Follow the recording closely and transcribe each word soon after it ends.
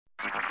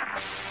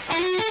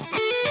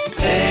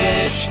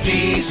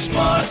HT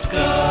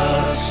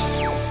Smartcast.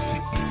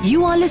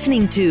 You are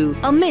listening to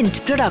a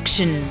Mint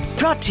production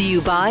brought to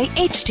you by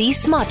HT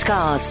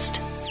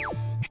Smartcast.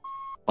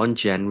 On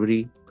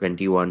January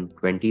 21,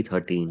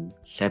 2013,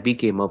 SEBI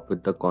came up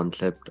with the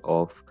concept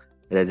of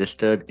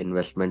Registered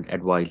Investment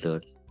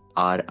Advisors,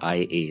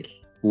 RIAs,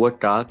 who were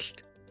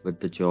tasked with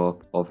the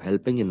job of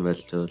helping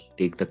investors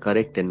take the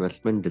correct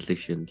investment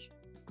decisions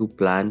to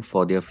plan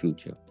for their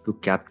future. To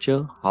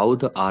capture how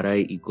the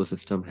RIA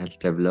ecosystem has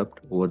developed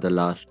over the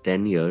last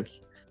 10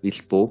 years, we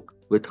spoke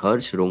with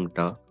Harsh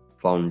Rungta,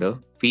 founder,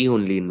 Fee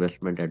Only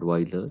Investment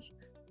Advisors,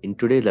 in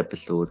today's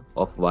episode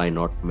of Why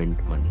Not Mint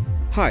Money.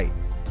 Hi,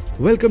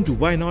 welcome to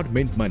Why Not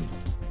Mint Money,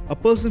 a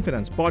personal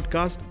finance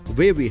podcast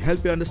where we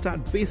help you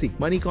understand basic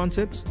money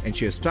concepts and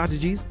share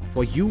strategies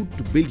for you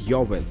to build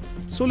your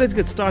wealth. So let's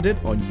get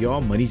started on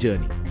your money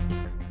journey.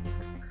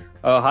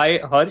 Hi,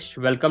 Harsh.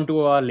 Welcome to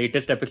our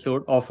latest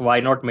episode of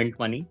Why Not Mint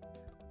Money.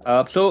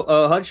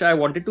 Harsh, I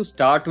wanted to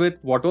start with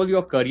what was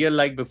your career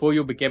like before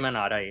you became an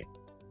RIA?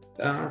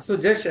 So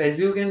Jash, as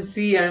you can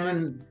see, I'm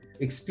an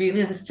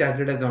experienced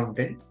chartered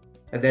accountant.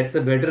 That's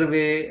a better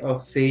way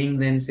of saying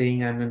than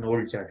saying I'm an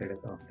old chartered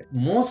accountant.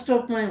 Most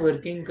of my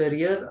working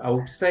career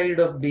outside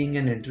of being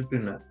an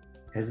entrepreneur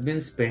has been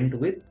spent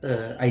with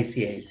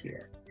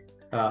ICICI.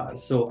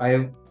 So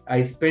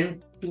I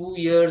spent 2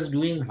 years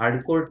doing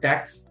hardcore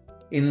tax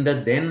in the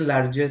then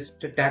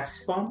largest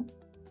tax firm,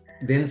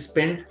 then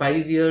spent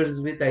 5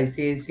 years with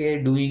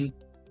ICICI doing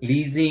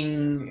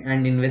leasing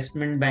and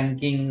investment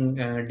banking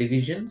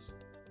divisions,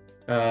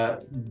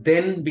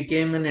 then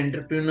became an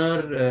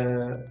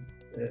entrepreneur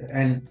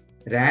and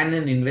ran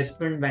an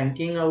investment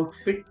banking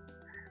outfit,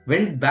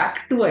 went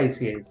back to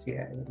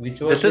ICICI,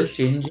 which was a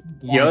changing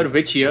year.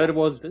 Which year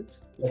was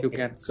this, if you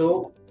can?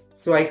 So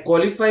I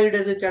qualified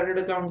as a chartered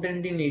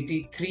accountant in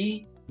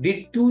 83,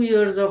 did 2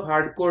 years of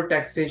hardcore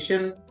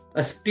taxation,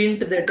 a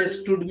stint that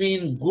has stood me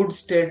in good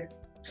stead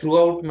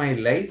throughout my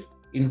life,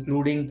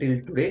 including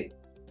till today.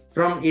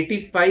 From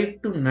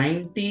 85 to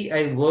 90,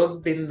 I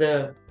worked in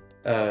the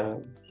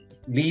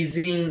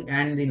leasing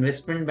and the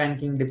investment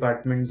banking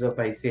departments of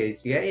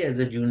ICICI as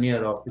a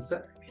junior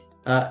officer.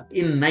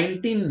 In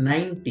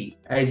 1990,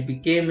 I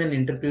became an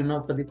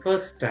entrepreneur for the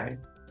first time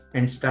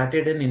and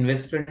started an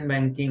investment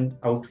banking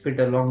outfit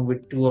along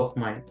with 2 of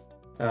my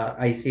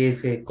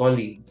ICICI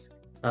colleagues.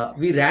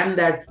 We ran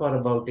that for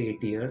about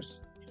 8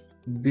 years.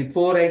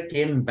 Before I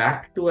came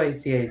back to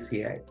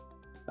ICICI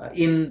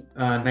in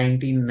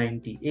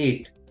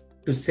 1998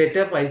 to set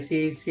up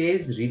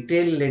ICICI's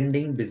retail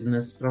lending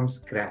business from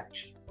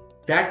scratch.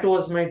 That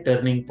was my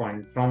turning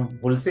point from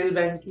wholesale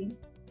banking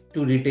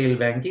to retail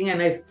banking,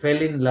 and I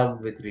fell in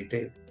love with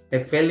retail.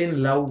 I fell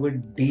in love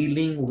with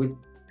dealing with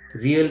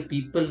real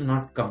people,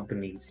 not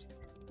companies.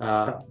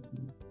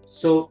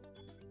 So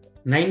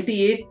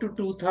 98 to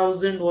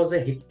 2000 was a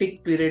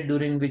hectic period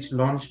during which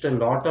launched a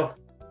lot of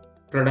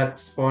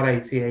products for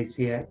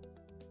ICICI.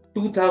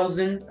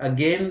 2000,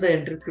 again, the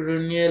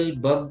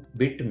entrepreneurial bug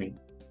bit me,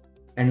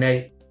 and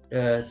I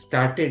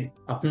started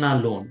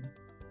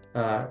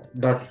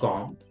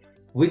apnaloan.com,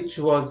 which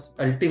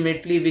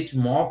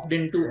morphed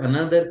into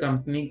another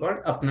company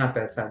called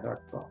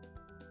apnapaisa.com.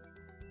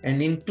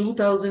 And in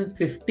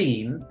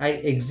 2015, I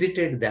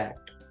exited that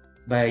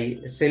by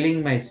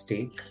selling my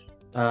stake,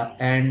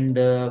 and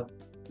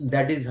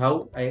that is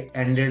how I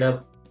ended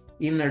up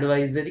in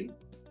advisory.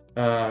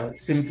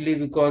 Simply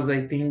because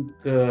I think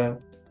I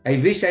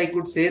wish I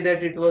could say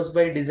that it was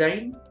by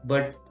design,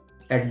 but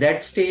at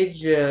that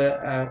stage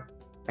I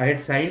had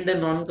signed a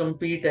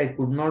non-compete. I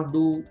could not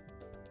do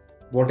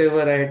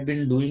whatever I had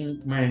been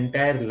doing my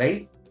entire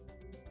life.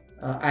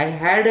 I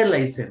had a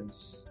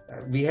license.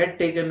 We had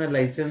taken a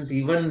license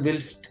even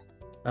whilst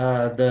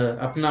the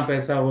Apna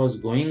Paisa was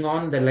going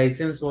on. The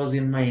license was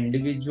in my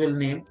individual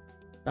name,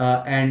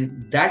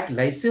 and that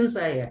license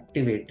I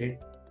activated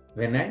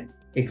when I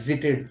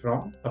exited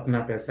from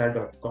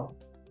apnapaisa.com.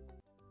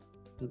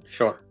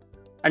 Sure.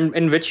 And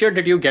in which year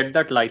did you get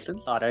that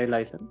license, RI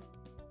license?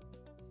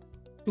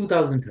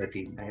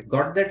 2013. I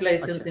got that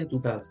license in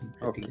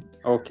 2013.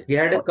 Okay. We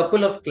had a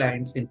couple of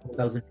clients in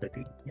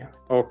 2013. Yeah.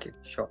 Okay.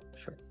 Sure.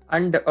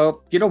 And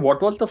what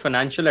was the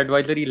financial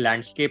advisory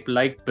landscape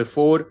like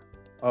before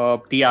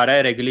the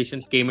RI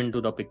regulations came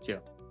into the picture?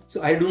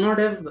 So I do not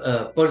have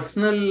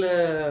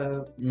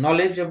personal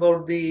knowledge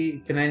about the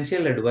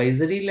financial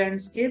advisory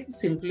landscape,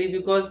 simply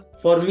because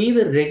for me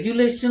the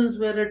regulations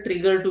were a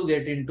trigger to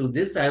get into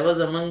this. I was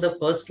among the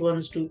first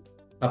ones to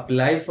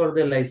apply for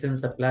the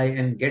license,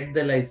 and get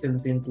the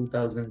license in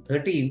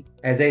 2013.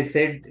 As I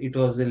said, it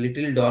was a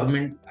little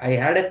dormant. I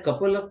had a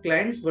couple of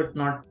clients, but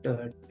not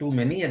too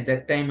many. At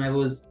that time, I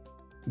was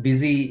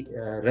busy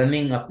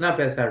running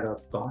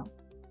apnapaisa.com.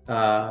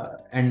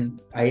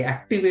 And I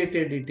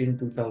activated it in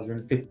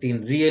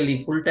 2015,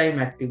 really full-time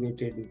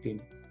activated it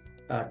in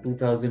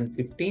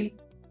 2015.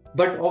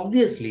 But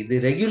obviously, the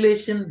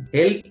regulation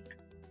helped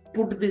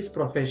put this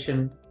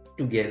profession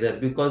together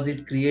because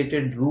it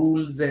created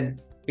rules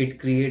and it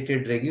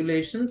created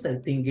regulations. I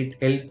think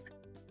it helped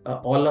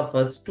all of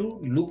us to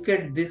look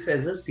at this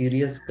as a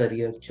serious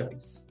career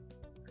choice.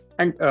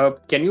 And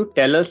can you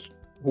tell us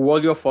who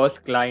was your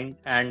first client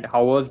and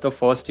how was the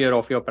first year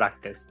of your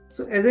practice?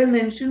 So as I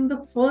mentioned,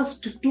 the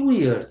first 2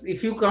 years,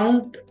 if you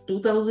count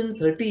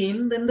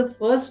 2013, then the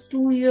first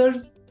 2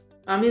 years,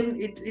 I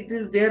mean,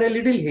 they're a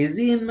little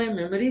hazy in my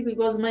memory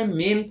because my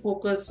main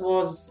focus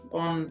was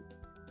on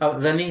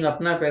running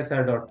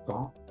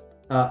apnapaisa.com.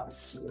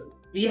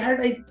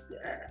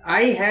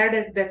 I had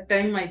at that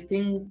time, I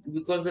think,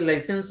 because the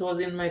license was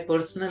in my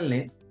personal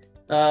name,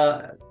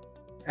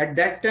 at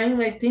that time,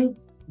 I think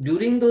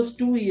during those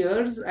 2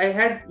 years, I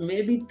had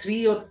maybe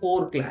 3 or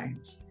 4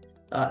 clients.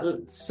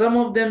 Some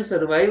of them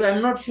survive.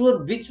 I'm not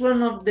sure which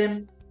one of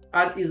them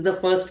is the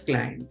first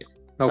client.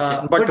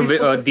 Okay,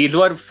 but these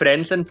were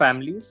friends and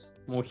families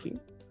mostly?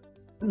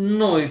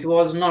 No, it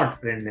was not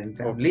friend and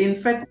family. In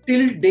fact,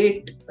 till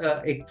date,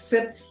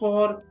 except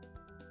for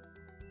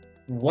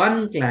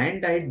one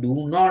client, I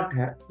do not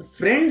have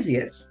friends.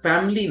 Yes,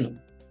 family no.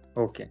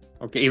 Okay.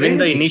 Even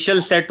Friends, the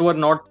initial set were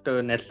not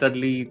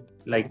necessarily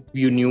like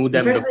you knew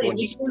them in fact, before.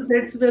 the initial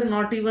sets were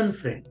not even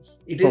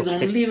friends. It is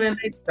only when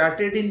I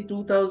started in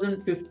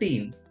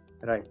 2015,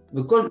 right?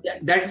 Because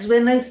that's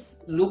when I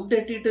looked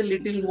at it a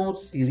little more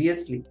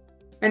seriously,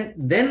 and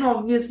then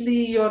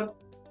obviously your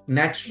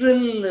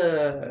natural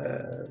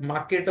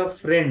market of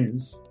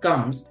friends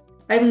comes.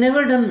 I've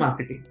never done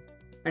marketing.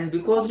 And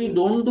because you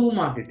don't do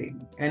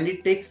marketing and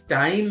it takes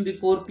time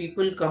before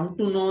people come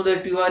to know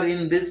that you are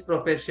in this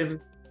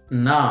profession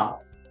now,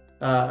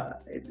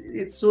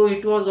 so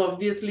it was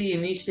obviously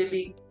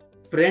initially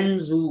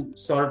friends who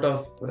sort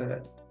of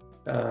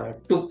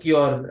took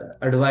your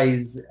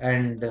advice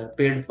and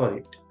paid for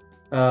it.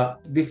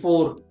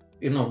 Before,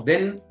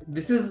 then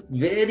this is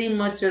very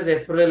much a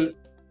referral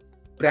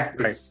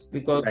practice,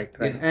 because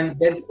and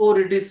therefore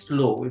it is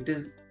slow. It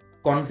is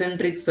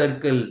concentric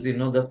circles.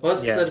 The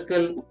first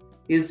circle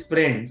is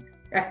friends.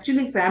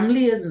 Actually,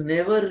 family has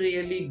never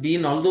really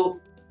been, although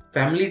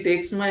family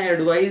takes my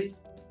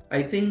advice,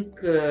 I think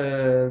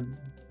there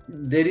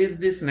is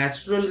this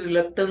natural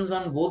reluctance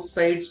on both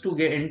sides to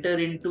enter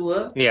into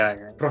a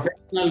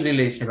professional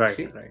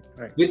relationship.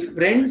 Right. With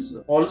friends,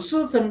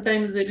 also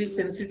sometimes there is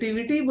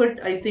sensitivity,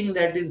 but I think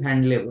that is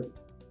handleable.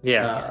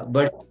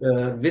 But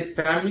with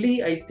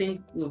family, I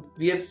think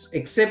we have,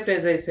 except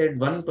as I said,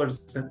 one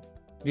person,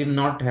 we've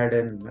not had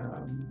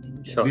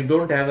we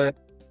don't have a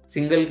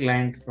single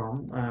client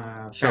from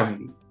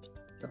family.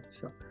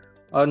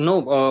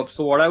 Sure.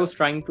 So what I was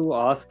trying to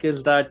ask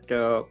is that,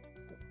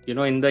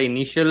 in the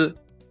initial,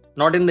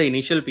 not in the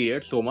initial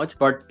period so much,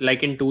 but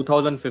like in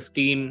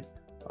 2015,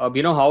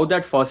 how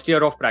that first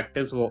year of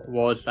practice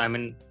was. I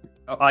mean,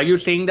 are you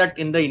saying that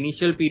in the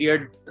initial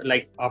period,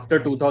 like after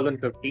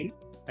 2015,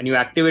 and you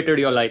activated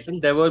your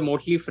license, there were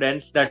mostly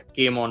friends that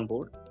came on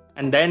board,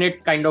 and then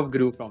it kind of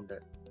grew from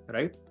there,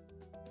 right?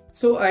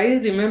 So I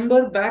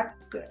remember back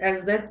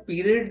as that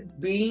period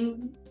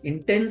being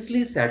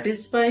intensely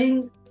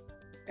satisfying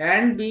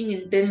and being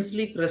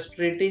intensely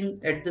frustrating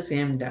at the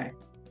same time.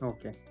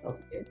 Okay.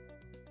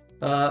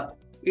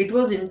 It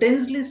was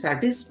intensely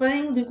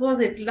satisfying because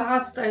at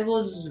last I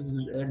was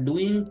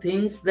doing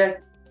things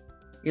that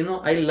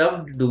I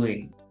loved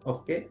doing.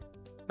 Okay.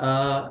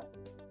 I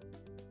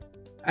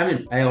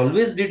mean, I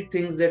always did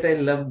things that I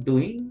loved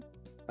doing,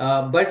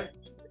 but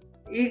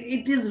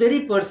it is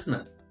very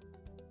personal.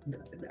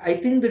 I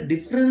think the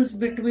difference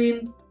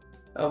between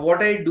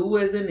what I do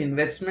as an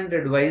investment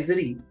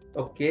advisory,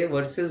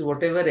 versus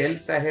whatever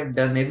else I have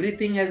done,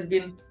 everything has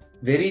been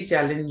very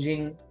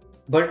challenging.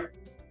 But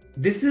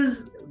this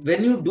is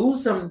when you do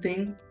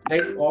something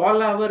like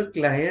all our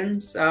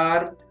clients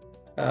are.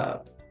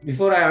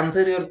 Before I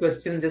answer your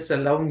question, just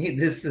allow me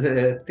this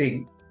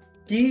thing.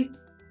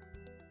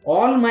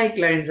 All my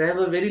clients, I have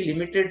a very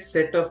limited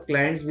set of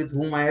clients with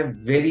whom I have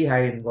very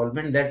high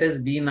involvement. That has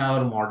been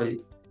our model.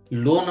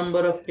 Low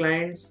number of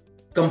clients,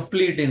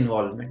 complete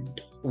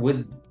involvement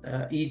with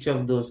each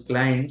of those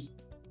clients.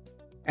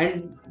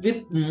 And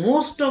with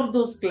most of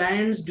those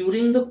clients,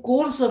 during the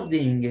course of the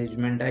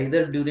engagement,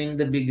 either during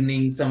the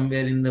beginning,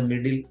 somewhere in the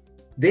middle,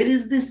 there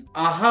is this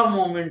aha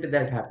moment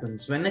that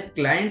happens when a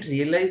client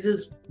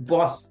realizes,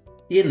 boss,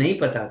 ye nahi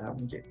pata tha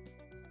mujhe.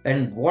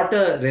 And what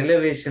a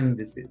revelation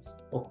this is.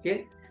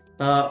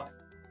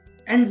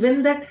 And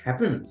when that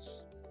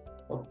happens,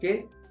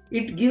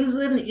 it gives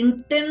an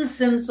intense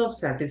sense of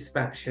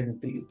satisfaction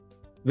to you.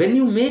 When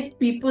you make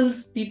people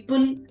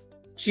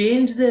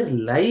change their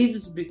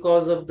lives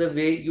because of the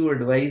way you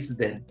advise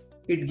them,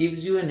 it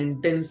gives you an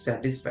intense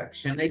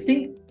satisfaction. I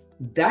think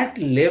that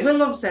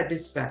level of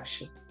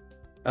satisfaction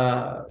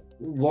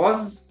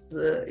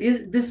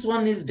this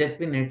one is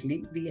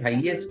definitely the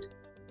highest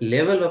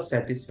level of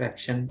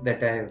satisfaction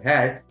that I have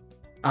had.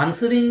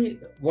 Answering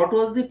what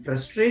was the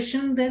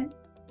frustration then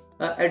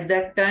at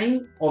that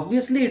time,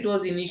 obviously it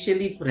was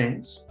initially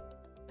friends.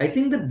 I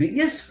think the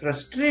biggest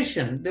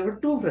frustration, there were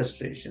two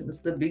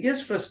frustrations. The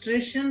biggest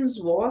frustrations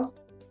was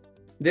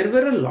there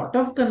were a lot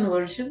of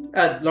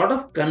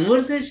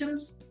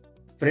conversations.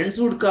 Friends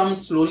would come,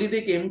 slowly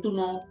they came to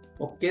know,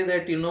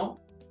 that,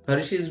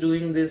 Harsh is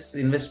doing this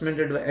investment.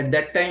 At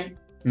that time,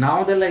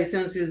 Now the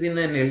license is in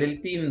an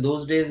LLP. In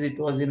those days, it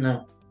was in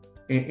a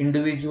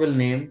individual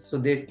name. So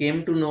they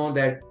came to know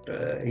that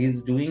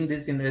he's doing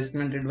this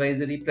investment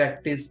advisory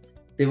practice.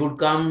 They would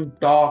come,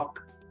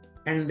 talk,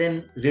 and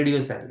then radio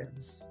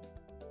silence.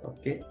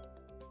 Okay.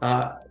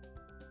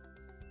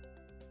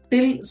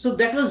 So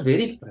that was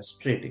very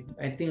frustrating.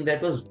 I think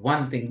that was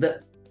one thing.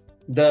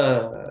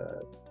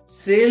 The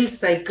sales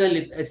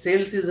cycle,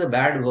 sales is a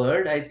bad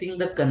word. I think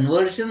the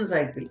conversion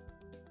cycle,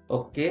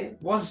 okay,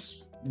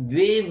 was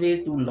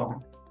way too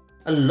long.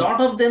 A lot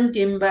of them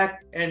came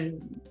back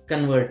and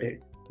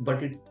converted,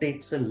 but it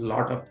takes a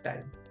lot of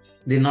time.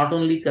 They not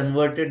only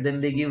converted,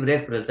 then they give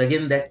referrals.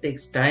 Again, that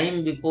takes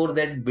time before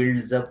that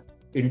builds up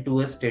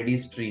into a steady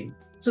stream.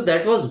 So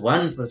that was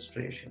one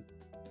frustration.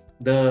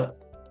 The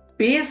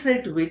pace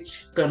at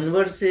which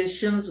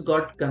conversations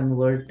got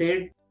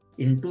converted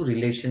into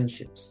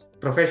relationships,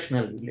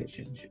 professional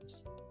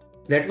relationships.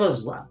 That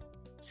was one.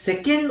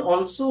 Second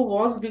also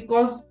was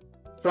because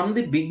from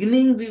the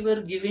beginning we were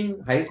giving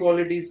high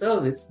quality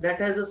service that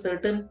has a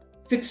certain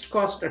fixed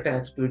cost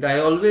attached to it.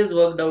 I always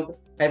worked out,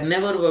 I've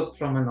never worked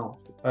from an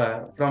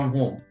office, from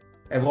home.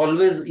 I've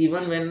always,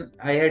 even when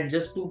I had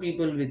just two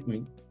people with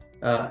me,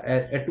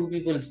 a two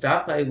people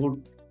staff, I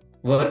would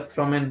work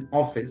from an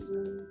office.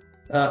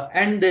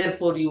 And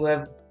therefore you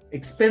have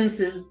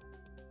expenses.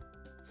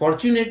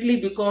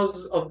 Fortunately,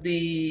 because of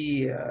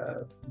the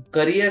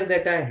career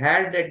that I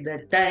had at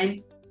that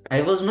time,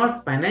 I was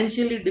not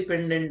financially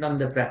dependent on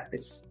the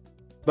practice.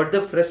 But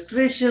the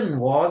frustration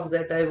was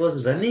that I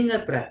was running a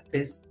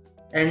practice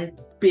and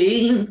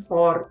paying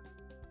for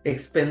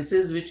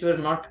expenses which were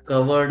not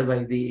covered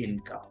by the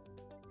income.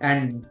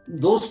 And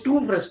those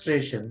two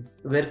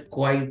frustrations were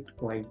quite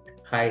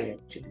high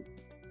actually.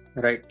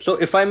 Right. So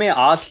if I may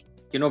ask,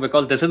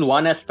 because this is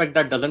one aspect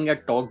that doesn't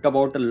get talked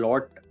about a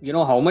lot,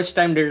 how much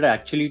time did it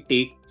actually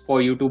take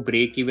for you to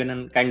break even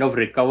and kind of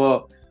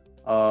recover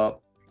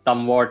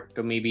somewhat,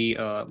 maybe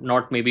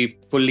not maybe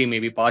fully,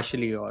 maybe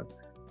partially, or,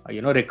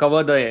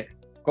 recover the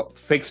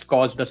fixed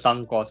cost, the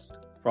sunk cost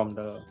from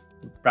the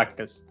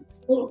practice?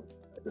 So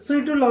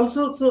it will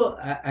also, so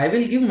I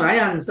will give my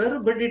answer,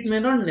 but it may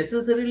not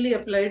necessarily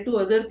apply to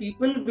other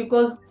people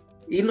because,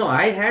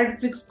 I had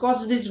fixed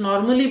costs which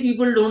normally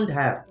people don't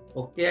have.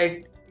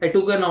 Okay, I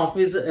took an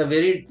office, a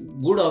very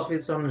good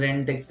office on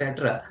rent,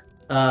 etc.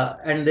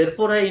 And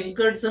therefore I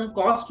incurred some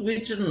cost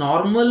which a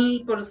normal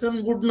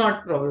person would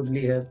not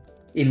probably have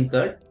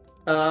incurred.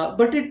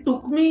 But it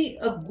took me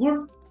a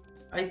good,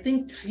 I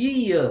think, 3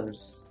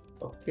 years,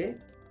 okay,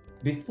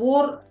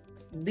 before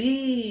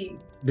the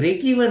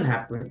break-even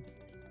happened.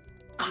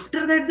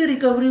 After that, the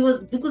recovery was,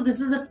 because this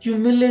is a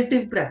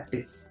cumulative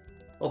practice,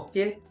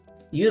 okay.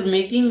 You're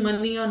making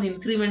money on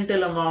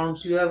incremental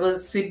amounts. You have a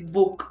SIP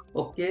book,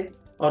 okay,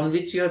 on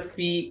which your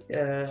fee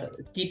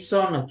keeps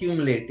on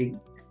accumulating.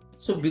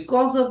 So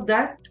because of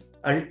that,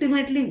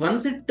 ultimately,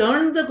 once it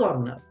turned the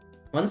corner,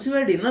 once you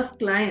had enough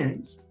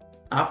clients,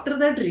 after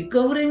that,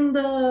 recovering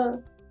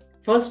the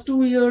first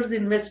 2 years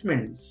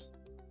investments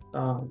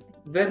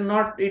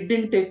it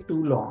didn't take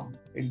too long.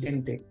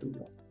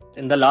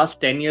 In the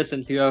last 10 years,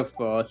 since you have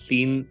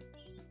seen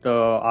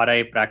the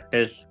RI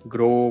practice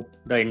grow,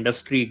 the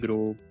industry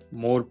grow,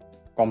 more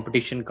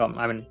competition come.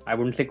 I mean, I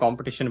wouldn't say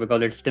competition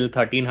because it's still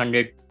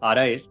 1,300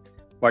 RIs,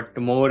 but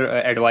more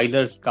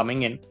advisors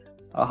coming in.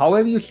 How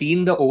have you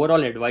seen the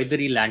overall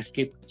advisory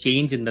landscape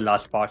change in the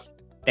last past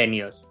 10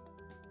 years?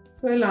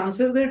 So I'll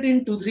answer that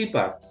in 2-3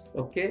 parts.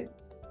 Okay.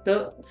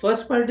 The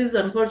first part is,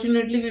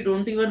 unfortunately, we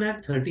don't even have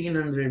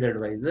 1,300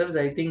 advisors.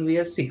 I think we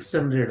have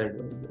 600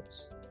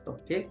 advisors.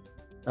 Okay.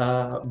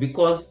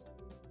 Because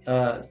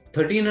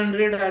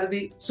 1,300 are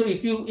so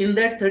if you, in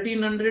that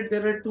 1,300,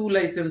 there are 2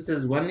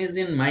 licenses. One is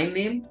in my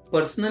name,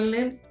 personal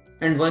name,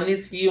 and one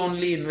is fee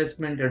only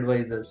investment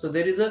advisor. So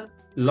there is a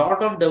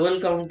lot of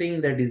double counting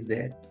that is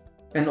there.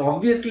 And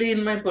obviously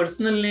in my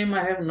personal name,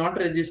 I have not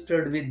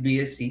registered with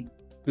BSE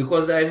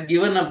because I have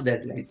given up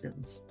that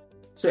license.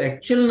 So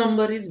actual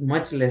number is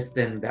much less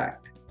than that.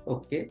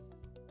 Okay.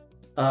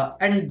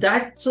 And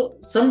that, so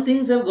some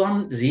things have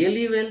gone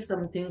really well,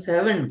 some things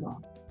haven't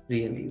gone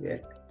really well.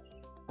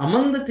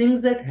 Among the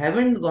things that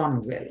haven't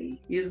gone well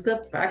is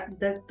the fact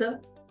that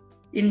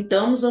in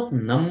terms of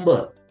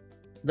number,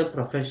 the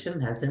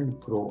profession hasn't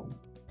grown.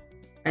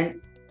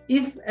 And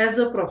if as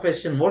a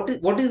profession,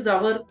 what is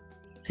our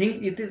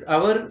thing? It is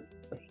our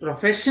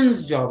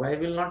profession's job. I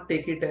will not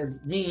take it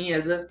as me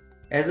as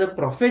a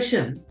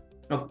profession.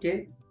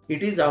 Okay,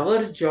 it is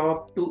our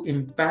job to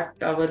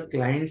impact our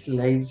clients'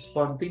 lives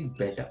for the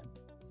better.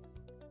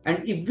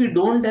 And if we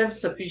don't have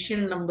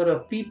sufficient number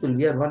of people,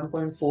 we are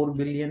 1.4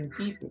 billion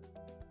people.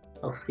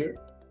 Okay,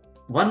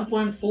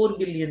 1.4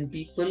 billion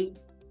people,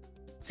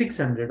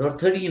 600 or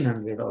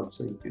 1,300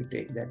 also, if you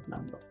take that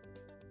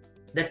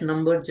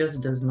number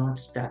just does not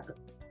stack up,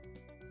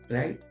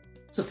 right?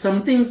 So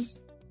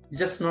something's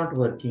just not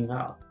working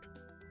out,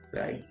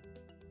 right?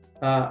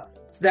 So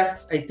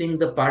that's, I think,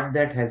 the part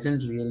that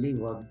hasn't really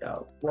worked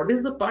out. What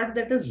is the part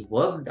that has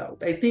worked out?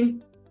 I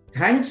think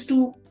thanks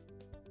to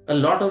a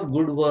lot of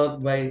good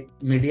work by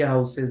media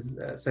houses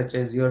such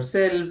as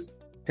yourselves,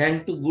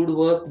 thanks to good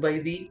work by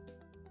the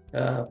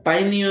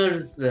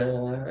pioneers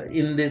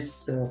in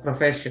this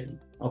profession.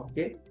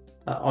 Okay,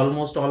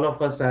 almost all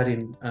of us are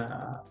in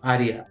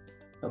ARIA,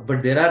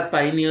 but there are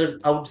pioneers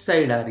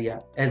outside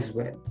ARIA as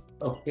well.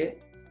 Okay,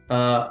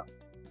 all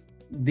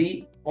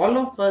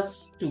of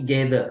us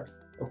together,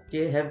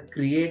 okay, have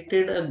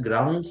created a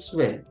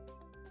groundswell,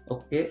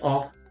 okay,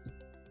 of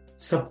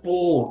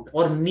support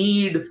or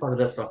need for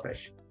the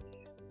profession.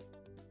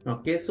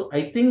 Okay, so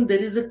I think there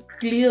is a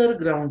clear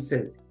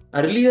groundswell.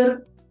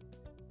 Earlier,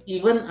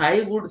 even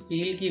I would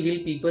feel ki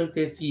will people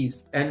pay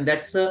fees, and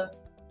that's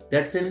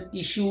an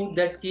issue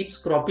that keeps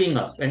cropping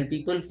up, and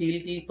people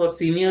feel ki for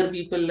senior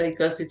people like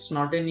us it's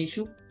not an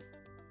issue.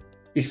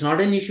 It's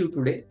not an issue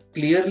today,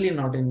 clearly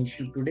not an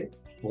issue today.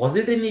 Was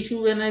it an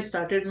issue when I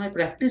started my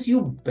practice?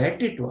 You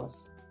bet it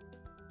was.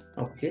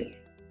 Okay,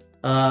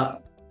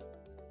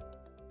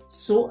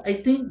 so I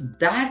think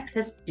that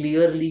has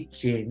clearly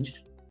changed.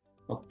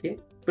 Okay,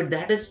 but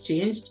that has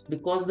changed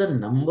because the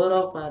number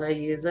of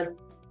RIAs are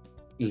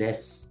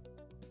less.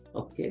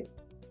 Okay,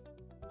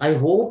 I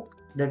hope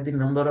that the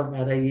number of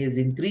RIAs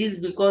increase,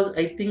 because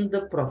I think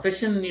the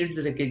profession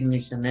needs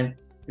recognition, and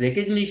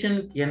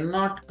recognition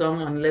cannot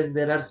come unless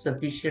there are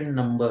sufficient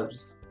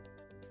numbers.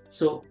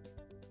 So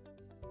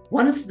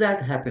once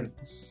that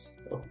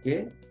happens,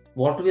 okay,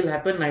 what will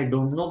happen, I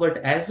don't know, but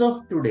as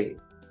of today,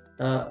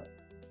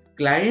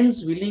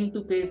 clients willing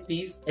to pay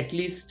fees at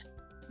least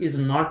is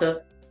not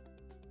a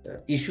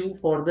issue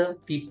for the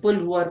people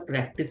who are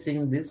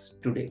practicing this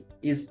today,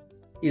 is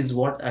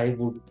what I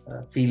would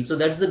feel. So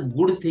that's a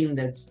good thing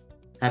that's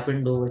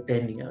happened over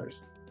 10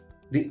 years.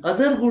 The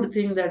other good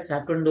thing that's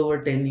happened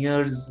over 10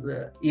 years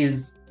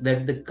is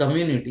that the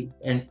community,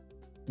 and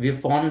we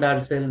formed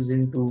ourselves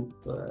into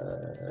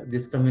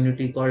this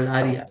community called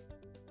ARIA,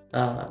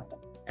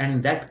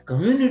 and that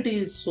community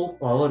is so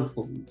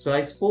powerful. So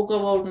I spoke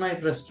about my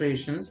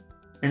frustrations,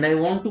 and I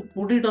want to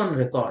put it on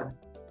record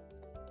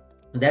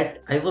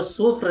that I was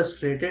so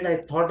frustrated, I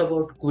thought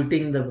about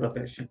quitting the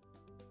profession.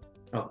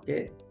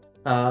 Okay.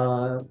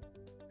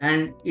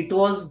 And it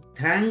was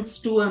thanks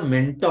to a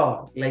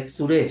mentor like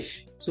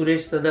Suresh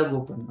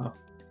Sadagopan of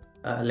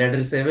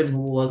Ladder 7,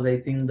 who was, I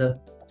think, the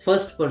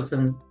first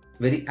person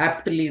very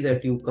aptly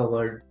that you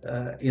covered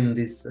in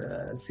this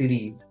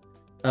series.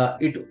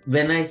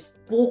 When I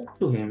spoke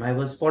to him, I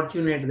was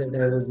fortunate that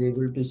I was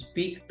able to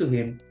speak to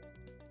him.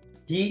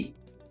 He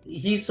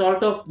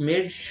sort of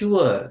made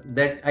sure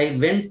that I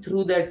went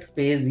through that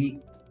phase. He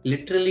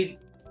literally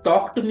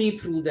talked me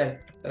through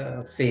that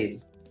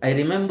phase. I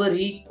remember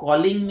he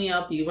calling me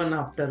up even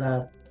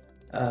after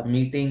our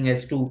meeting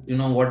as to,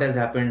 what has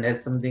happened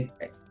as something.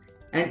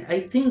 And I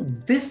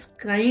think this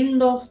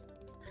kind of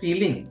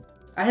feeling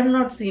I have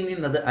not seen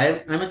in other.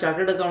 I'm a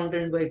chartered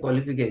accountant by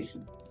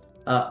qualification.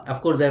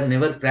 Of course, I have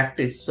never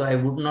practiced, so I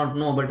would not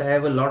know, but I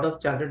have a lot of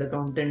chartered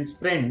accountants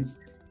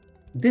friends.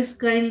 This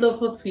kind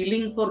of a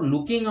feeling for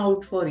looking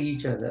out for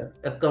each other,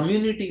 a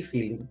community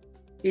feeling,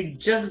 it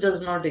just does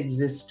not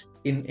exist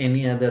in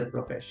any other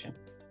profession.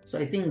 So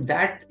I think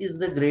that is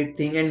the great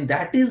thing, and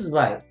that is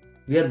why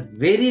we are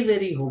very,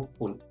 very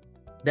hopeful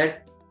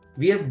that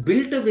we have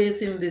built a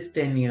base in this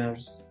 10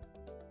 years,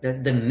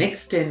 that the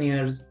next 10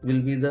 years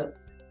will be the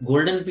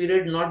golden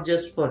period, not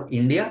just for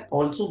India,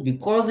 also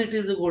because it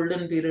is a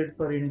golden period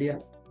for India,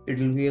 it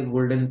will be a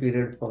golden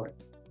period for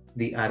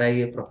the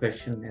RIA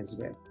profession as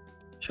well.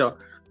 Sure.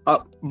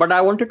 But I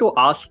wanted to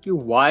ask you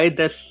why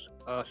this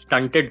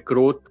stunted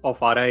growth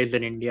of RIAs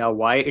in India,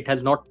 why it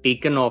has not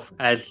taken off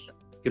as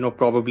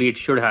probably it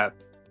should have.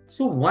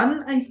 So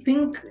one, I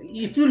think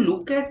if you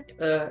look at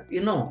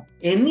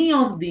any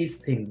of these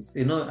things,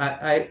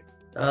 I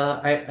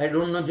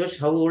don't know, Josh,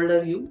 how old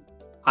are you?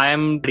 I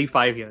am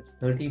 35 years.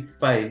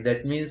 35.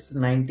 That means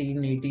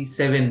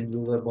 1987 you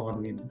were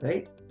born in,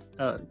 right?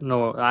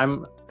 No,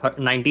 I'm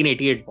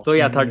 1988. So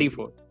yeah,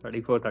 34,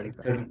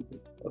 35.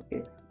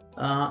 Okay.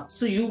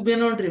 So you may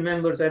not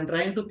remember. So I'm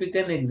trying to pick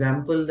an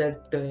example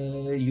that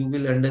you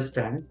will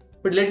understand.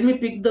 But let me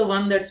pick the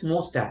one that's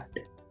most apt.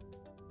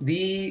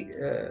 The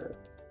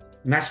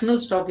National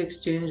Stock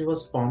Exchange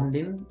was formed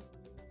in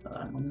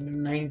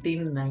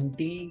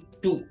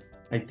 1992,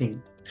 I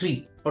think,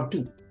 3 or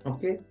 2.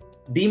 Okay.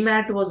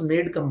 DMAT was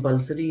made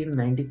compulsory in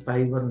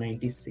 95 or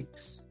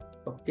 96.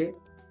 Okay.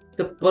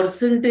 The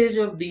percentage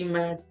of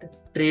DMAT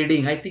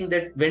trading, I think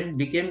that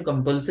became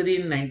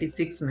compulsory in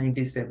 96,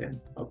 97.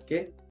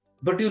 Okay.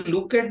 But you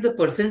look at the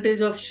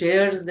percentage of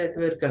shares that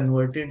were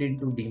converted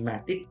into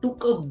DMAT, it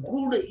took a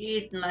good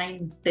 8,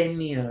 9,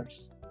 10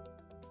 years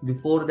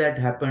before that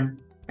happened.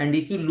 And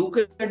if you look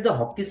at the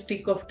hockey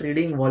stick of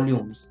trading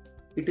volumes,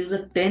 it is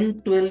a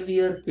 10-12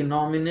 year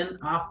phenomenon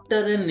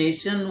after a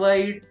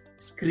nationwide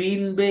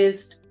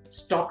screen-based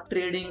stock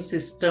trading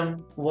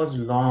system was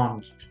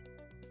launched,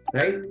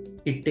 right?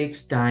 It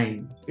takes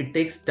time. It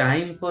takes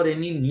time for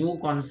any new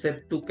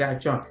concept to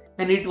catch on.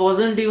 And it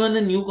wasn't even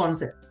a new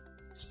concept.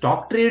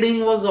 Stock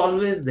trading was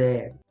always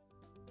there.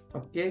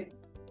 Okay?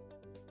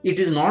 It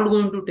is not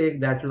going to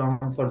take that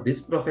long for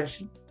this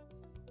profession.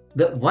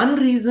 The one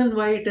reason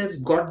why it has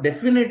got,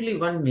 definitely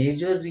one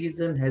major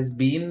reason has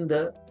been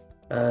the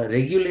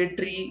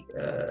regulatory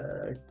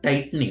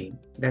tightening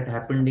that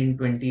happened in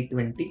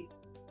 2020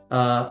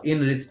 in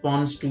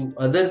response to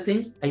other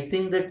things. I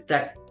think that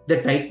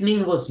the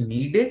tightening was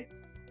needed,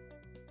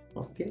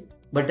 okay,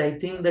 but I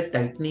think the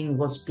tightening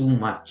was too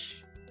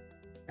much,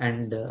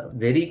 and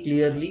very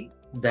clearly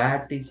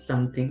that is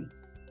something,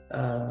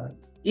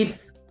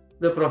 if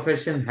the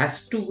profession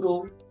has to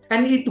grow,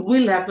 and it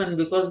will happen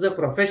because the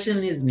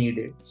profession is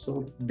needed.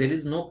 So there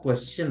is no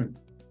question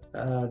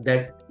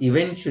that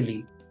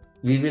eventually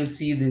we will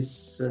see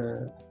this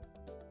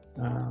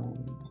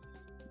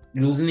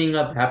loosening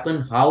up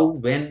happen. How,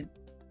 when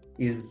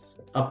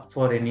is up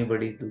for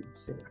anybody to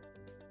say.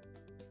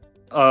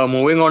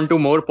 Moving on to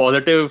more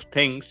positive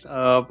things,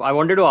 I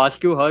wanted to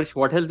ask you, Harsh,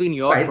 what has been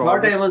your I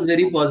thought I was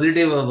very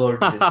positive about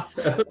this.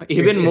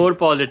 Even more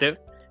positive,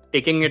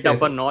 taking it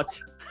up a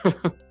notch.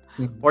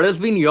 What has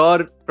been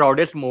your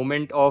proudest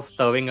moment of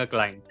serving a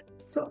client?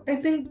 So I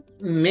think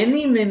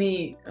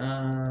many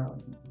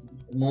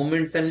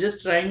moments. I'm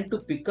just trying to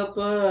pick up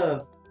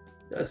a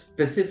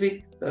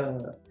specific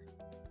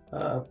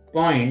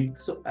point.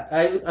 So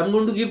I'm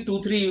going to give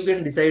 2-3. You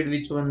can decide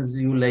which ones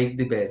you like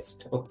the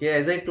best. Okay,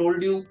 as I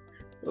told you,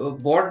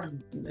 what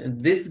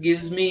this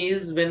gives me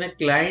is when a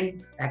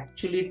client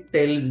actually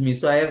tells me.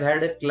 So I have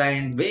had a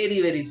client,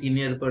 very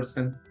senior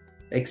person,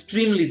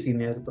 extremely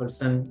senior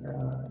person.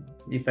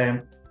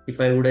 If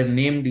I would have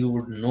named, you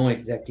would know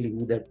exactly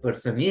who that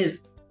person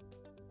is.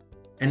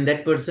 And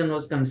that person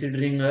was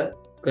considering a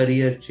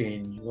career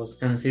change, was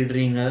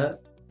considering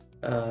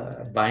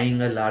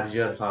buying a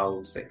larger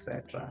house,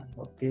 etc.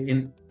 Okay,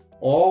 in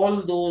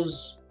all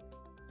those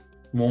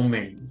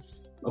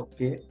moments,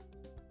 okay,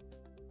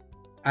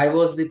 I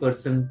was the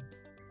person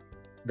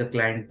the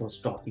client was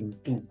talking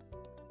to.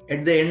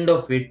 At the end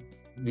of it,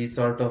 we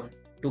sort of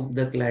took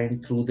the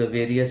client through the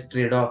various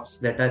trade-offs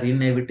that are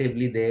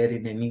inevitably there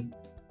in any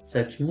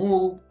such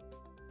move.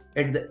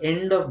 At the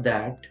end of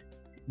that,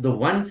 the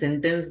one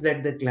sentence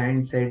that the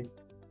client said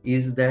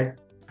is that,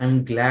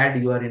 "I'm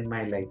glad you are in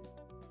my life."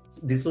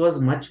 So this was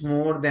much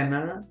more than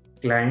a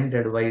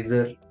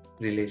client-advisor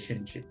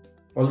relationship,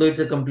 although it's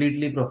a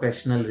completely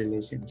professional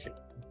relationship.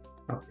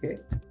 Okay,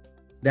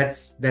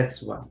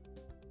 that's one.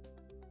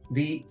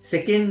 The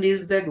second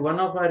is that one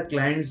of our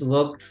clients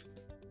worked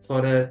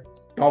for a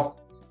top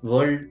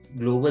world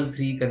global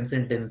 3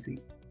 consultancy.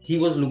 He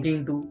was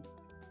looking to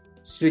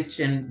switch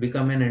and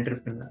become an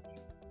entrepreneur.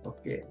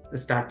 Okay, the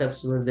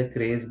startups were the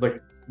craze,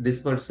 but this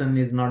person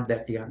is not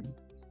that young,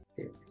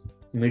 okay,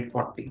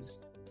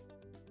 mid-40s.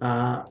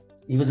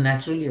 He was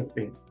naturally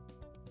afraid.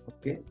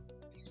 Okay,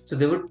 so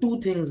there were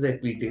 2 things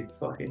that we did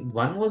for him.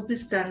 One was the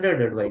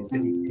standard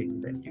advisory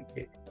thing that you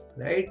did,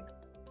 right?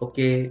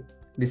 Okay,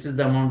 this is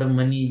the amount of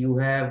money you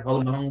have. How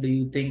long do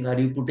you think? Are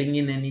you putting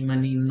in any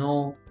money?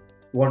 No.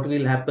 What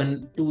will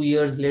happen 2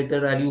 years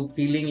later? Are you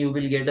feeling you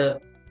will get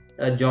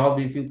a job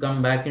if you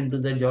come back into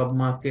the job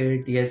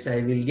market? Yes,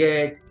 I will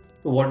get.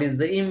 What is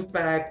the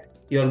impact?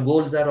 Your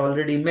goals are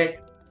already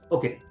met.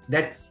 Okay,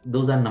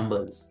 those are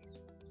numbers.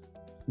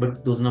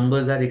 But those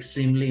numbers are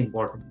extremely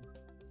important.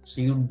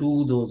 So you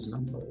do those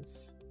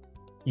numbers.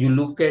 You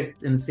look at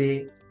and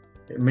say,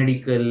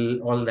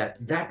 medical, all that.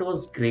 That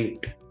was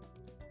great.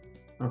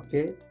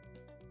 Okay.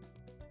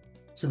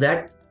 So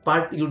that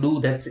part you do,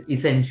 that's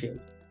essential.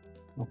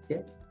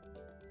 Okay.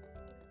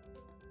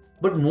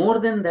 But more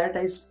than that,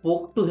 I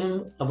spoke to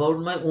him about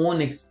my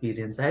own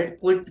experience. I had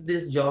quit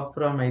this job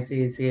from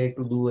ICICI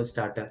to do a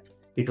startup.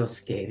 It was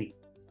scary.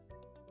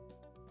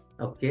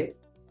 Okay.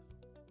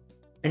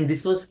 And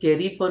this was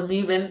scary for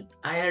me when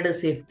I had a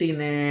safety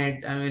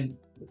net. I mean,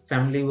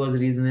 family was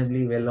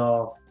reasonably well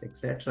off,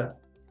 etc.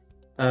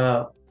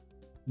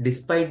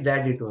 Despite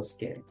that, it was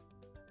scary.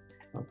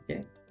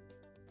 Okay.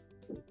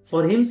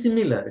 For him,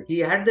 similar. He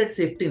had that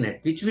safety net,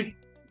 which we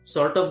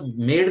sort of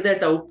made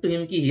that out to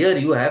him. Ki, here,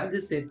 you have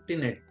this safety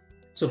net.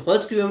 So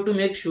first, you have to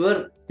make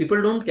sure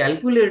people don't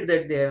calculate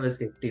that they have a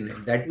safety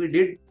net. That we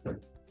did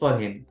for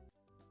him.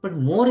 But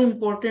more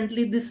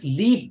importantly, this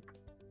leap.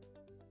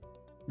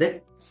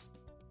 That,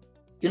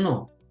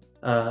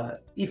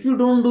 if you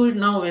don't do it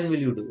now, when will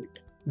you do it?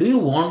 Do you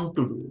want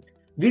to do it?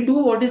 We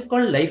do what is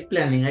called life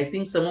planning. I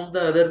think some of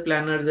the other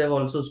planners have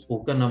also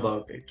spoken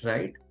about it,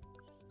 right?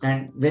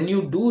 And when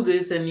you do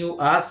this and you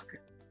ask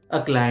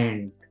a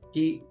client,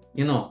 ki,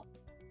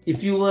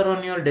 if you were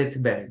on your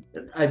deathbed,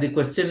 the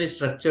question is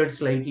structured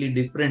slightly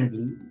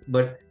differently,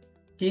 but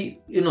ki,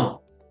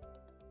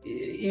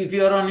 if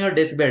you are on your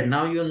deathbed,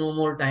 now you have no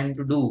more time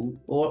to do,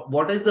 or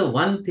what is the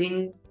one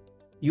thing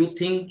you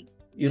think,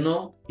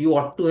 you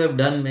ought to have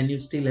done when you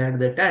still had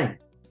the time?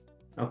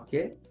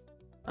 Okay.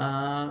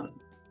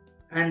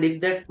 And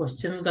if that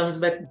question comes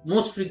back,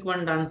 most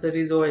frequent answer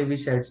is, oh, I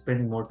wish I had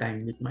spent more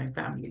time with my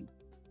family.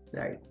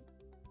 Right.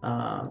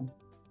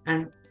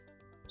 And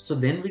so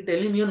then we tell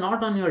him, you're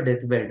not on your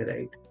deathbed,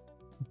 right?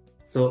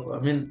 So, I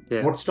mean,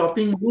 what's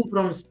stopping you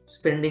from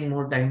spending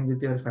more time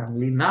with your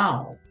family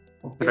now?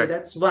 Okay, right.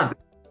 That's one.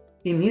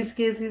 in his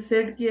case, he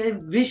said, I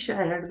wish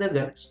I had the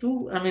guts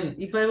to,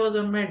 if I was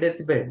on my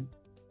deathbed,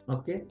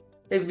 okay,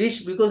 I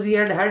wish, because he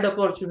had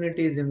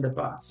opportunities in the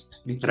past,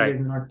 which he Right.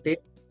 did not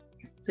take.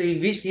 So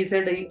he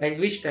said, I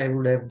wished I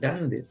would have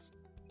done this.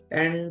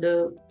 And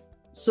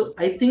so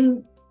I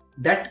think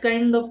that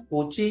kind of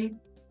coaching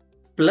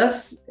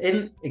plus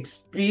an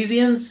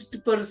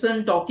experienced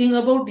person talking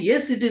about,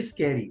 yes, it is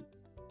scary.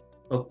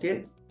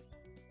 Okay.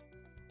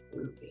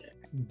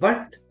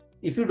 But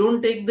if you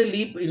don't take the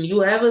leap,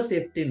 you have a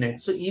safety net.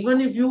 So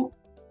even if you,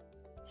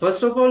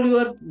 first of all, you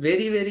are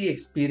very, very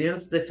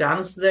experienced, the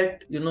chance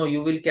that,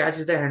 you will catch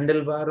the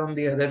handlebar on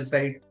the other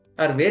side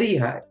are very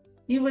high.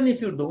 Even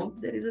if you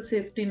don't, there is a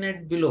safety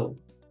net below.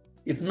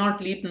 If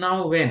not leap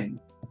now, when?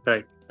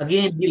 Right.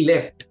 Again, he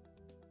left.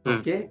 Hmm.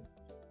 Okay.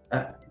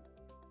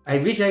 I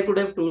wish I could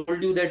have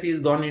told you that he's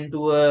gone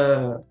into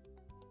a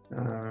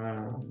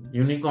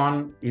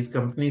unicorn. His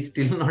company is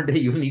still not a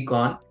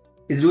unicorn.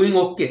 He's doing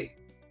okay.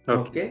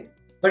 Okay.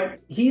 But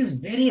he's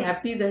very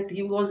happy that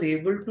he was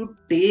able to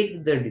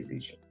take the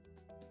decision.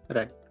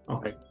 Right.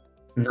 Okay.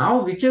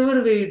 Now,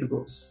 whichever way it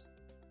goes,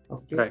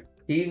 okay. Right.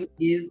 He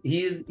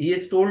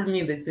has told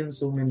me this in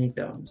so many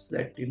terms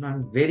that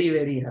I'm very,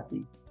 very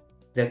happy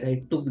that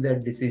I took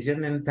that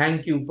decision, and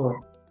thank you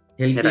for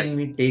helping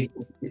me take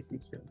that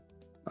decision.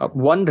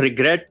 One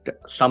regret,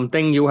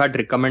 something you had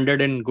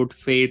recommended in good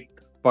faith,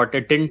 but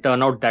it didn't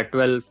turn out that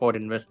well for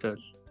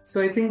investors.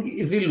 So I think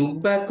if we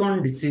look back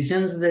on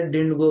decisions that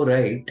didn't go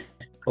right,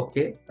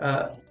 okay,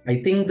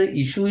 I think the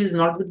issue is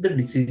not with the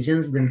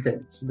decisions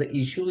themselves. The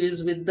issue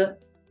is with the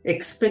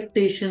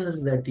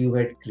expectations that you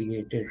had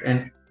created.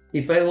 And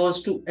if I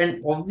was to,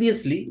 and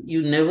obviously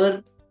you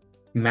never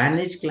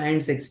manage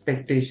clients'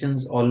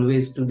 expectations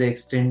always to the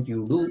extent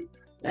you do.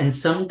 And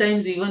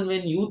sometimes even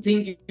when you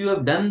think you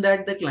have done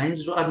that, the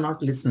clients are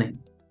not listening.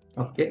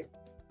 Okay.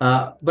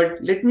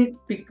 But let me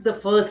pick the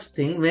first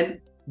thing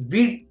when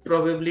we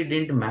probably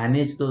didn't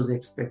manage those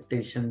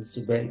expectations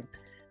well.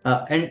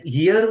 And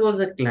here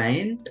was a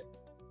client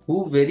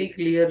who very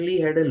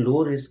clearly had a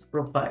low risk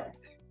profile,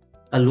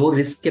 a low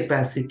risk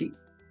capacity,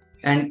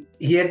 and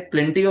he had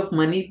plenty of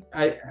money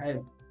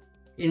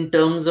in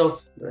terms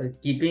of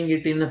keeping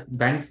it in a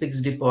bank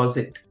fixed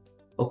deposit.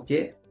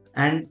 Okay.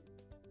 And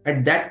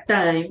at that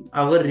time,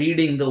 our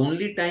reading, the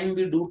only time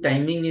we do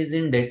timing is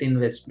in debt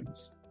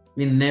investments.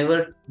 We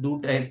never do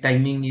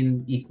timing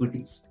in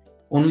equities.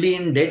 Only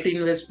in debt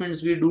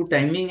investments we do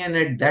timing. And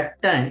at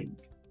that time,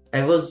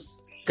 I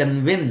was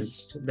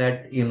convinced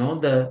that,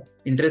 the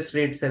interest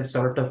rates have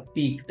sort of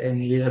peaked and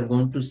we are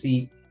going to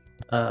see,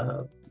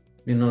 the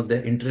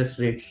interest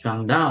rates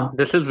come down.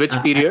 This is which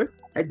period?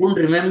 I don't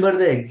remember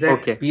the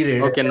exact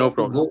period. Okay, no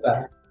problem. Go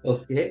back.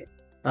 Okay.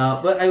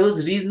 But I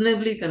was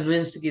reasonably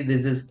convinced that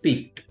this is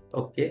peaked.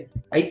 Okay.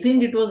 I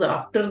think it was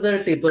after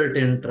the taper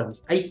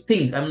tantrums.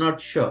 I'm not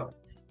sure.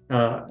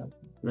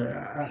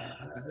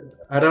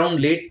 Around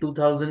late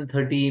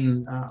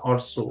 2013 or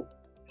so.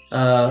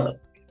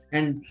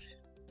 And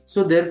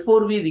so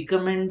therefore we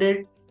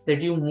recommended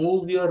that you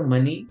move your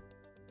money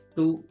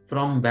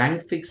from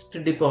bank fixed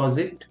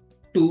deposit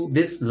to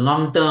this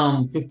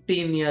long-term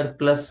 15-year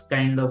plus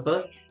kind of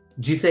a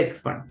GSEC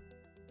fund.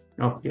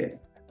 Okay.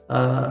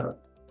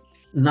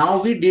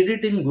 Now we did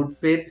it in good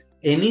faith.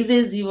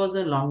 Anyways, he was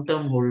a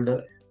long-term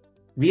holder.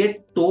 We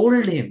had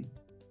told him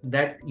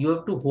that you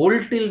have to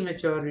hold till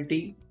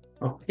maturity,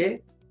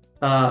 okay,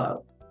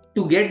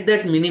 to get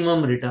that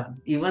minimum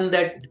return. Even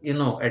that,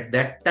 at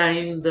that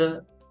time,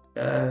 the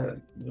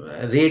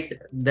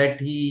rate that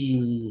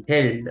he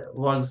held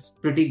was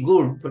pretty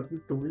good, but we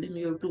told him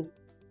you have to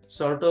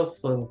sort of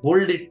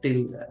hold it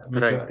till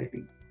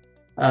maturity.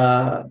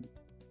 Right.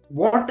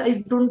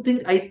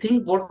 I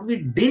think what we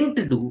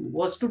didn't do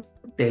was to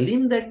tell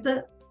him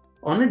that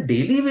on a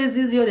daily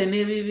basis, your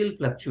NAV will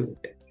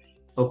fluctuate.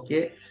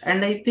 Okay.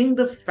 And I think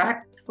the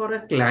fact for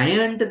a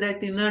client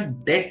that in a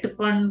debt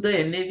fund,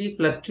 the NAV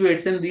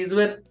fluctuates, and these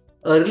were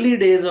early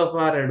days of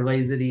our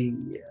advisory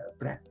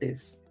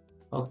practice.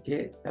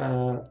 Okay.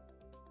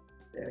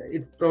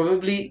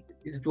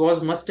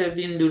 Must have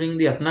been during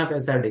the Apna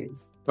Paisa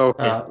days.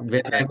 Okay.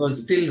 When I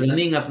was still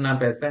running Apna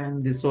Paisa,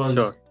 and this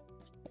was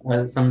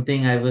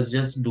something I was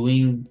just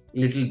doing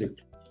little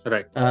bit.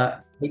 Right.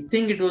 I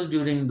think it was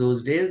during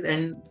those days,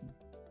 and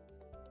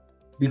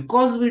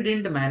because we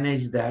didn't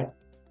manage that,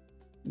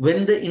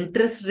 when the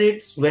interest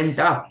rates went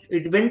up,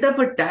 it went up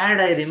a tad.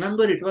 I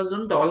remember it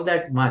wasn't all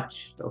that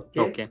much.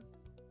 Okay.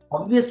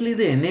 Obviously,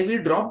 the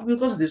NAV dropped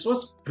because this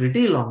was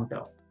pretty long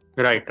term.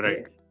 Right.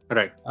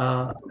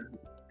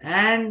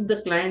 And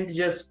the client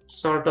just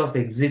sort of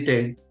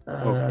exited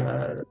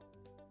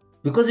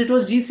because it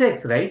was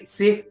GSECs, right?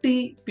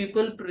 Safety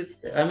people.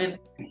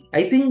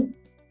 I think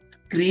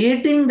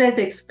creating that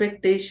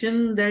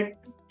expectation that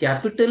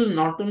capital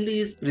not only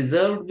is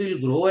preserved, will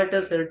grow at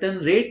a certain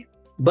rate,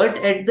 but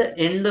at the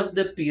end of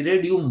the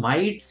period, you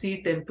might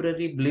see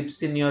temporary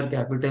blips in your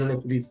capital,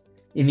 at least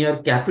in your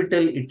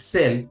capital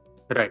itself.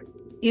 Right.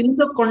 In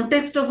the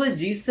context of a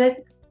GSEC,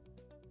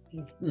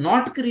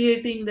 not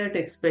creating that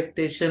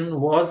expectation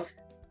was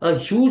a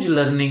huge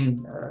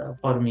learning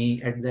for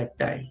me at that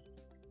time.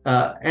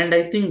 And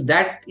I think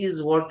that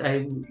is what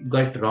I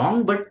got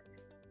wrong. But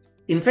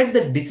in fact,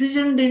 the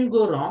decision didn't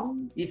go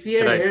wrong. If we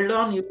had Right. held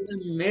on, you would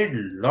have made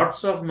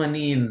lots of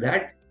money in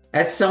that,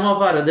 as some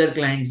of our other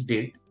clients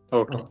did.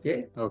 Okay.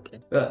 Okay.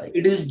 Okay.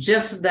 It is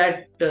just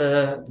that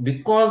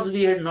because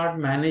we had not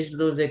managed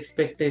those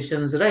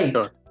expectations right,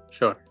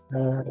 Sure.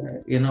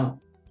 he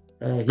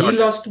Got it.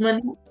 lost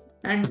money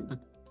and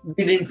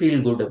we didn't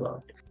feel good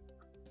about it.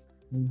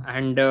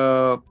 And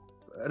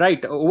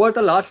right, over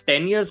the last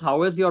 10 years,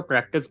 how has your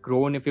practice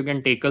grown? If you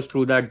can take us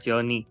through that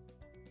journey.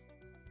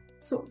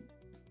 So,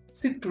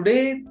 see,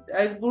 today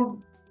I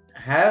would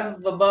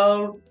have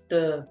about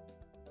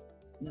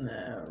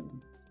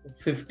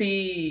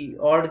 50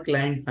 odd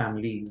client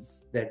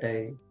families that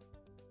I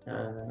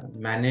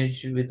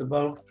manage with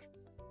about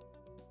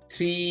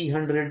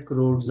 300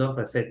 crores of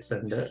assets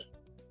under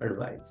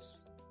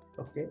advice.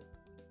 Okay.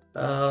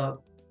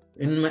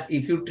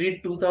 If you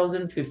treat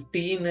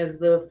 2015 as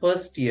the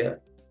first year,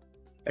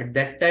 at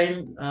that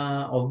time,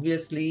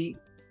 obviously,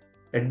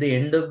 at the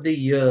end of the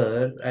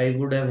year, I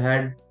would have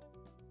had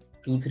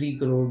 2-3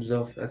 crores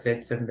of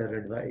assets under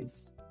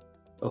advice.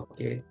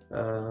 Okay.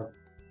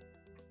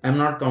 I'm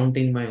not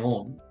counting my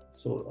own,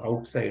 so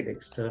outside,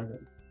 external.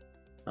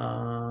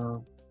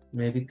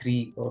 Maybe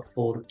 3 or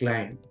 4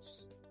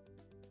 clients.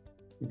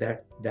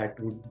 That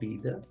would be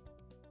the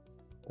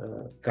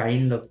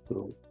kind of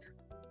growth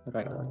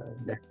Right.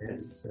 that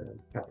has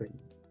happened.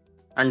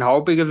 And how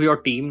big is your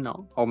team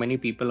now? How many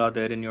people are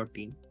there in your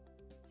team?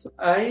 So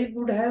I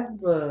would have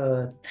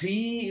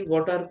 3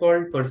 what are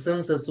called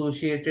persons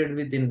associated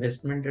with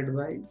investment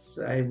advice.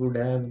 I would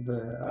have,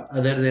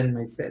 other than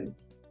myself,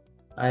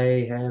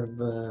 I have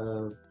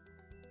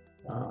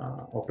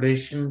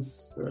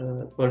operations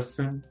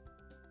person,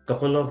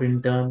 couple of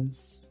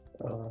interns.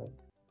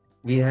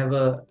 We have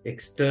a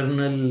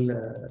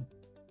external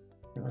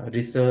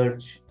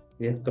research.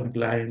 We have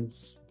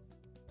compliance,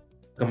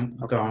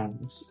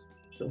 accounts.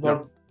 So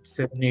about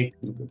 7-8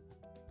 people.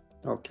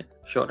 Okay,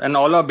 sure. And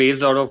all are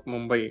based out of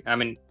Mumbai. I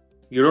mean,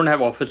 you don't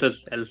have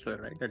offices elsewhere,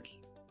 right?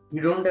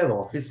 We don't have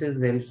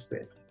offices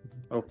elsewhere.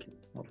 Okay.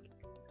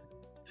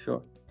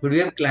 Sure. But we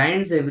have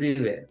clients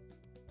everywhere.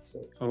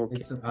 So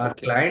our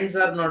clients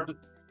are not,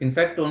 in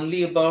fact,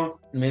 only about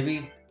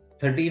maybe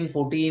 13,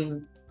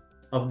 14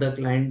 of the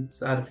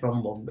clients are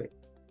from Bombay.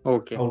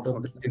 Okay. Out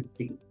of the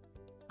 50.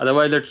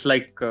 Otherwise, it's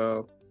like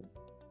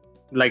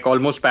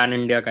almost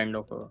pan-India kind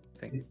of a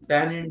thing. It's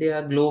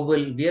pan-India,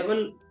 global. We have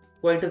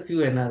quite a few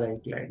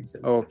NRI clients.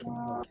 Okay,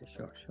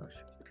 sure.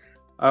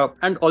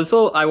 And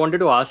also, I wanted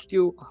to ask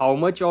you how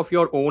much of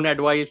your own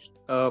advice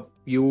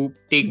you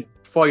take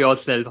for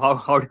yourself.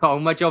 How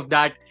much of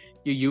that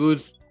you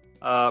use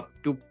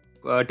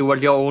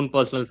towards your own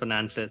personal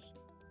finances?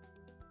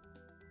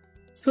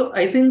 So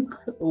I think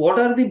what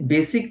are the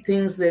basic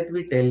things that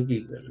we tell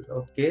people?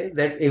 Okay,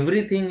 that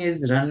everything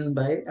is run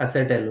by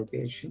asset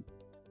allocation.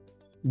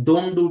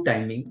 Don't do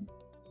timing.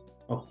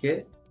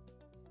 Okay.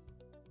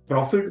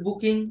 Profit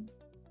booking,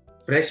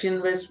 fresh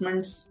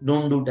investments,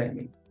 don't do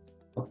timing.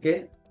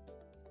 Okay.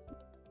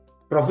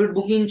 Profit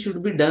booking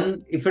should be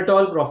done, if at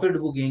all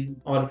profit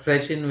booking or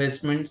fresh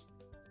investments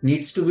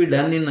needs to be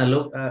done in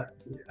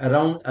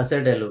around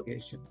asset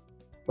allocation.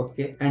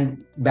 Okay.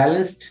 And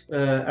balanced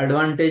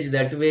advantage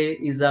that way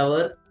is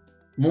our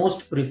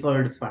most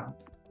preferred fund,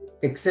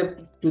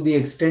 except to the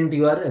extent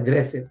you are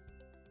aggressive.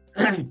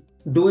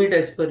 Do it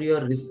as per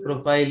your risk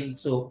profile.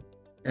 So,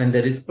 and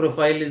the risk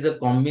profile is a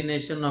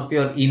combination of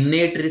your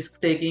innate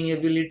risk-taking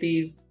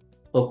abilities,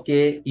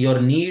 okay, your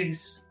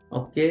needs,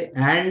 okay,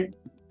 and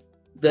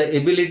the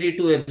ability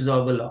to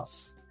absorb a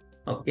loss,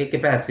 okay,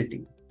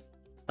 capacity.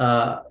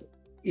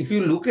 If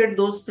you look at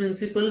those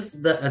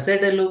principles, the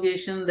asset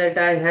allocation that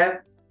I have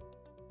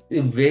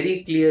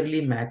very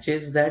clearly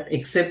matches that,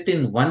 except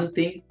in one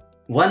thing.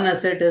 One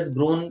asset has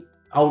grown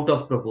out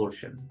of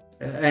proportion,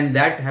 and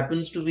that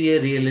happens to be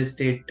a real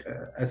estate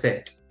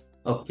asset,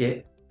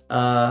 okay.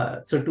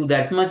 So to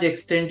that much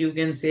extent, you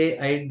can say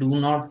I do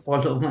not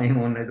follow my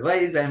own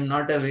advice. I'm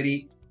not a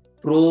very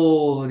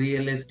pro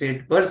real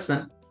estate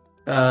person,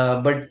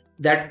 but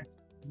that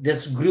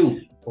just grew,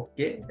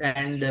 okay.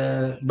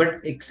 And but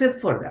except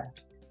for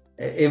that,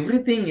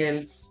 everything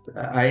else,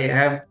 I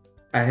have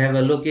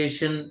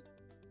allocation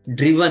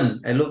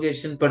driven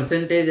allocation,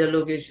 percentage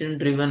allocation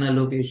driven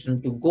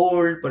allocation to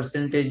gold,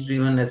 percentage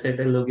driven asset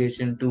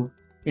allocation to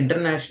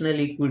international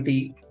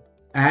equity,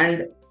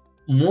 and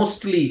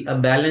mostly a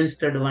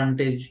balanced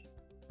advantage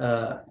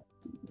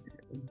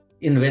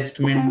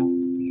investment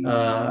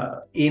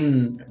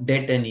in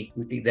debt and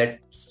equity. That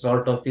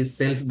sort of is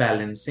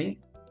self-balancing.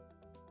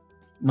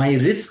 My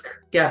risk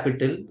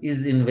capital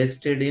is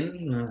invested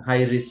in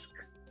high risk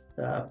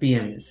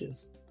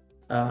PMSs.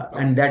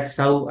 And that's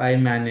how I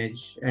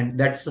manage, and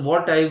that's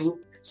what I would.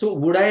 So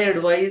would I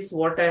advise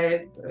what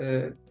I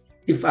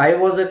if I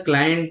was a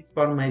client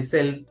for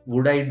myself,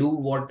 would I do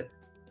what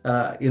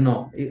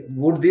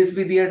would this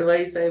be the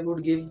advice I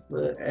would give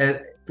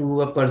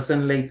to a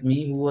person like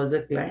me who was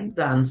a client?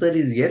 The answer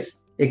is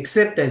yes.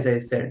 except, as I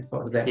said,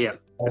 for that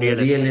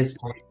real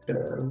estate,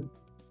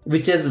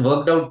 which has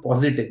worked out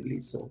positively.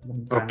 So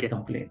one can't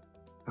complain.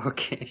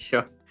 Okay,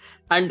 sure.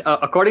 And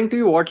according to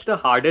you, what's the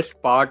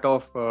hardest part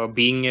of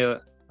being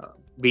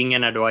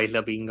an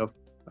advisor, being a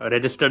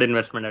registered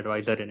investment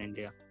advisor in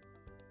India?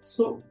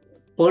 So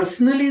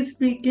personally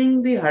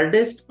speaking, the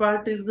hardest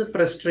part is the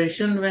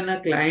frustration when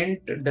a client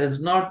does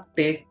not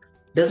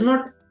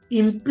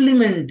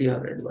implement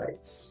your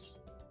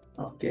advice.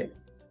 Okay.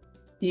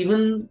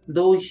 Even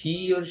though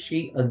he or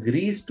she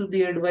agrees to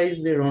the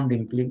advice, they don't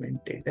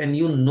implement it. And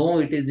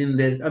it is in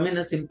there. I mean,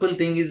 a simple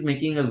thing is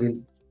making a will.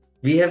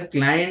 We have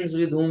clients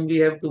with whom we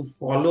have to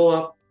follow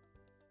up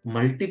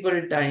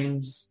multiple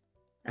times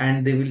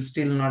and they will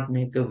still not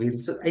make a will.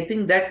 So I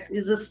think that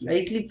is a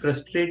slightly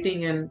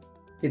frustrating and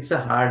it's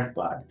a hard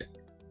part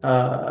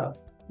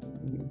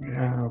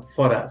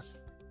for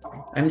us.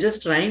 I'm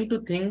just trying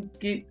to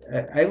think,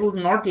 I would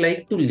not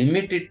like to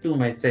limit it to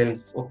myself.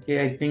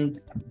 Okay, I think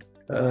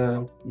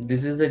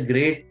this is a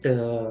great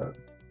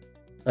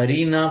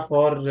arena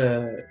for,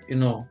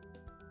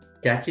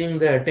 catching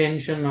the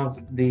attention of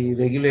the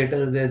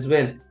regulators as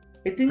well.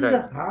 I think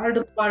the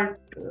hard part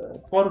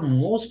for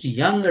most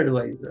young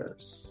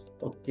advisors,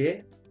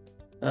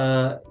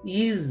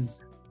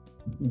 is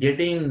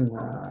getting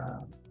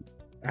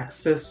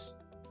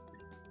access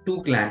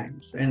to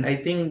clients. And I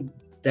think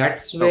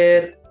that's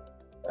where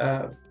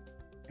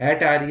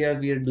at ARIA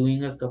we are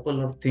doing a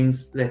couple of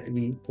things that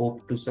we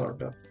hope to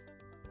sort of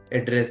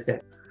address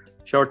that.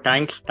 Sure.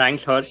 Thanks,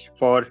 Harsh,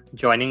 for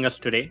joining us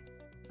today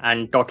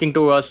and talking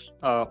to us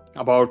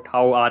about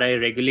how RI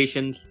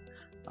regulations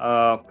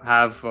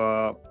have,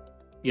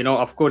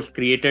 of course,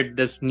 created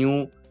this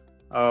new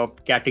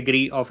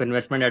category of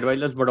investment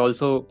advisors, but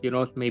also,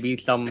 maybe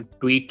some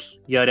tweaks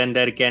here and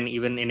there can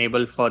even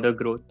enable further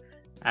growth.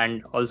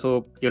 And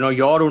also,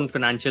 your own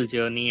financial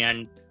journey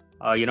and,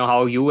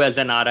 how you as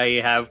an RI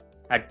have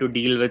had to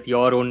deal with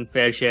your own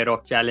fair share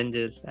of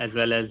challenges, as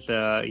well as,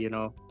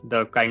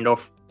 the kind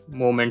of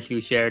moments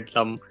you shared,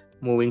 some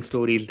moving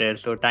stories there.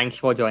 So thanks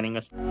for joining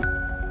us.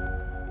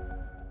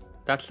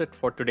 That's it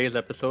for today's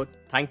episode.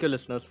 Thank you,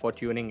 listeners, for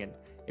tuning in.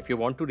 If you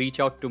want to reach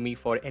out to me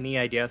for any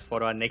ideas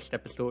for our next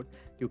episode,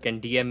 you can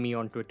DM me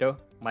on Twitter.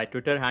 My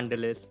Twitter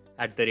handle is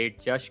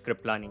 @Jash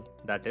Kriplani.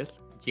 That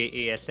is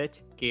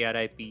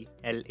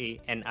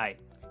JASHKRIPLANI.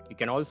 You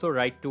can also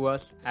write to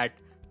us at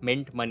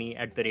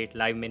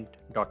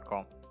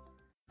mintmoney@livemint.com.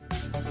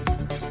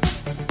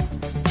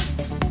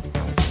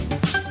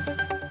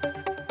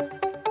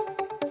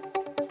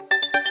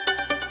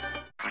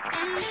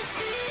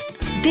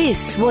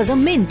 This was a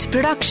Mint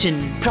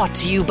production brought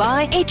to you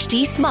by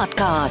HT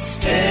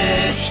Smartcast.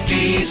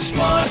 HT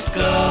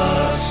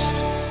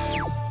Smartcast.